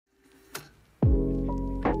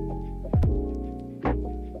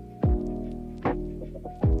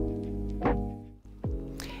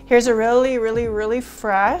Here's a really, really, really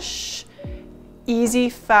fresh, easy,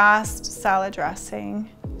 fast salad dressing.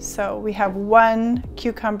 So we have 1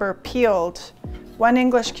 cucumber peeled, 1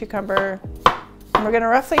 English cucumber, and we're gonna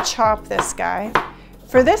roughly chop this guy.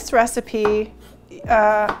 For this recipe,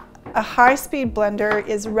 a high-speed blender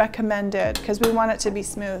is recommended because we want it to be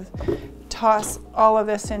smooth. Toss all of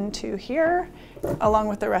this into here along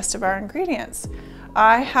with the rest of our ingredients.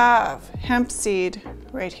 I have hemp seed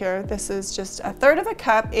right here. This is just 1/3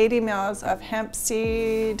 cup, 80 mils of hemp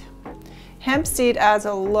seed. Hemp seed adds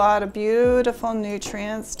a lot of beautiful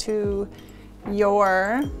nutrients to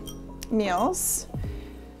your meals.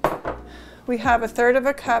 We have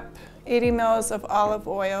 1/3 cup, 80 mils of olive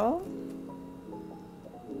oil.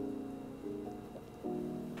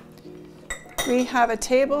 We have a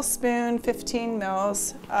tablespoon, 15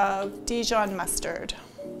 mils of Dijon mustard.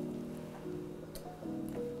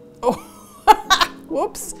 Oh,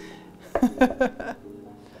 whoops.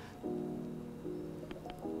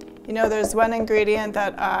 You know, there's one ingredient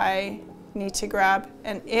that I need to grab,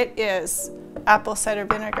 and it is apple cider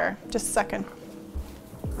vinegar. Just a second.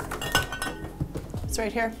 It's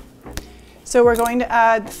right here. So we're going to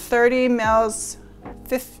add 30 mils,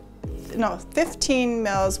 15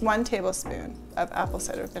 mils, 1 tablespoon of apple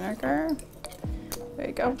cider vinegar. There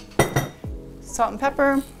you go. Salt and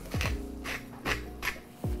pepper.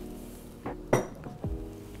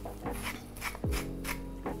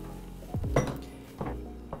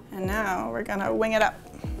 And now we're gonna wing it up.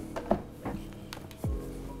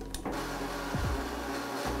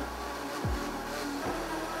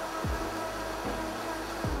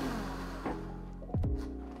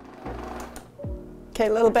 Okay,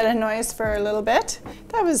 a little bit of noise for a little bit.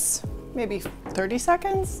 That was maybe 30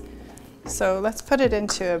 seconds. So let's put it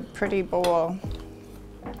into a pretty bowl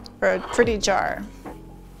or a pretty jar.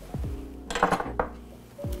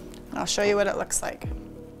 I'll show you what it looks like.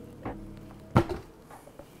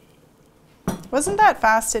 Wasn't that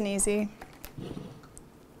fast and easy?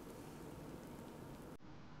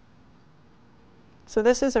 So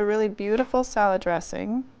this is a really beautiful salad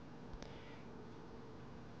dressing.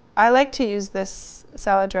 I like to use this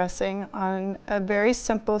salad dressing on a very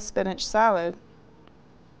simple spinach salad.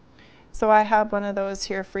 So I have one of those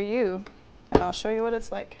here for you, and I'll show you what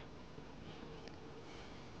it's like.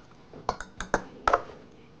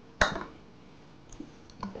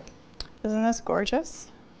 Isn't this gorgeous?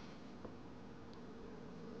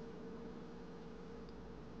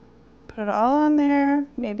 Put it all on there,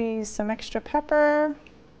 maybe some extra pepper.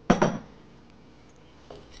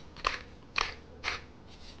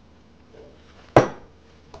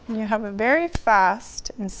 You have a very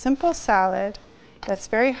fast and simple salad that's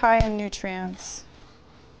very high in nutrients.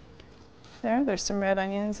 There's some red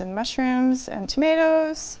onions and mushrooms and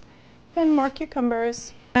tomatoes and more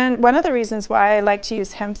cucumbers. And one of the reasons why I like to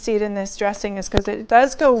use hemp seed in this dressing is because it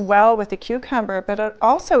does go well with the cucumber, but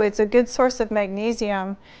also it's a good source of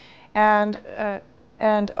magnesium and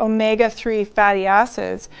omega-3 fatty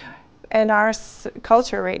acids. In our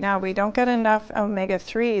culture right now, we don't get enough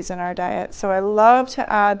omega-3s in our diet, so I love to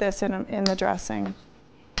add this in the dressing.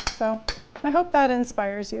 So I hope that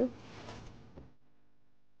inspires you.